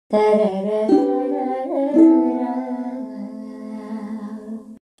There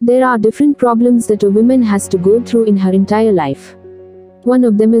are different problems that a woman has to go through in her entire life. One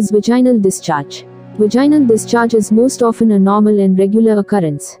of them is vaginal discharge. Vaginal discharge is most often a normal and regular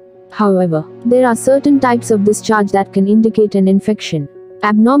occurrence. However, there are certain types of discharge that can indicate an infection.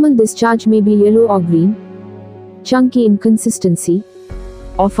 Abnormal discharge may be yellow or green, chunky in consistency,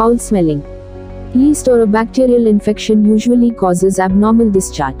 or foul smelling. Yeast or a bacterial infection usually causes abnormal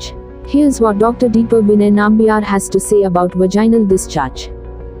discharge. Here's what Dr. Deepa Vinay Nambiar has to say about vaginal discharge.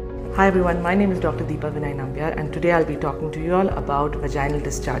 Hi everyone, my name is Dr. Deepa Vinay Nambiar and today I'll be talking to you all about vaginal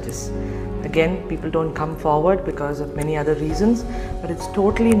discharges. Again, people don't come forward because of many other reasons, but it's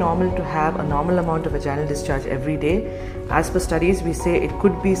totally normal to have a normal amount of vaginal discharge every day. As per studies, we say it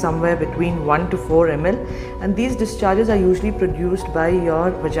could be somewhere between 1 to 4 ml, and these discharges are usually produced by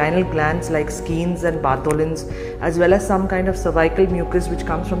your vaginal glands like skenes and Bartholin's, as well as some kind of cervical mucus which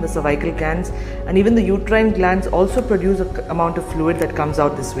comes from the cervical glands, and even the uterine glands also produce an amount of fluid that comes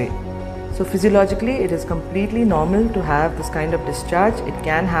out this way. So physiologically, it is completely normal to have this kind of discharge. It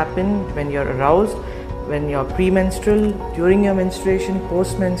can happen when you're aroused, when you're premenstrual, during your menstruation,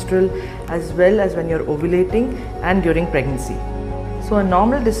 post-menstrual, as well as when you're ovulating and during pregnancy. So a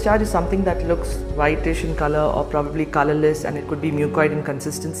normal discharge is something that looks whitish in color or probably colorless, and it could be mucoid in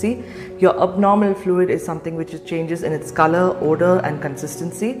consistency. Your abnormal fluid is something which changes in its color, odor and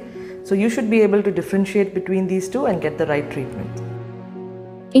consistency. So you should be able to differentiate between these two and get the right treatment.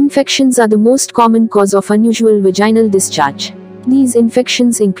 Infections are the most common cause of unusual vaginal discharge. These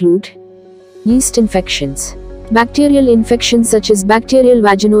infections include yeast infections, bacterial infections such as bacterial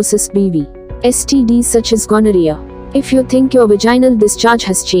vaginosis (BV), STDs such as gonorrhea. If you think your vaginal discharge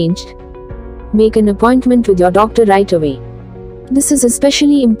has changed, make an appointment with your doctor right away. This is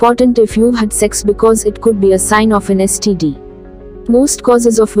especially important if you've had sex because it could be a sign of an STD. Most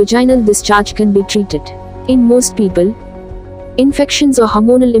causes of vaginal discharge can be treated. In most people, infections or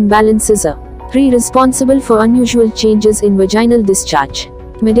hormonal imbalances are responsible for unusual changes in vaginal discharge.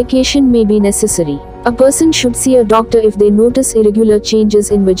 Medication may be necessary. A person should see a doctor if they notice irregular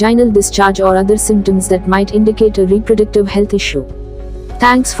changes in vaginal discharge or other symptoms that might indicate a reproductive health issue.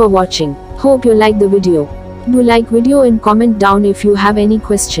 Thanks for watching. Hope you like the video. Do like video and comment down if you have any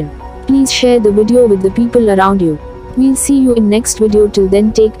question. Please share the video with the people around you. We'll see you in next video. Till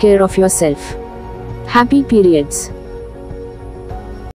then, take care of yourself. Happy periods.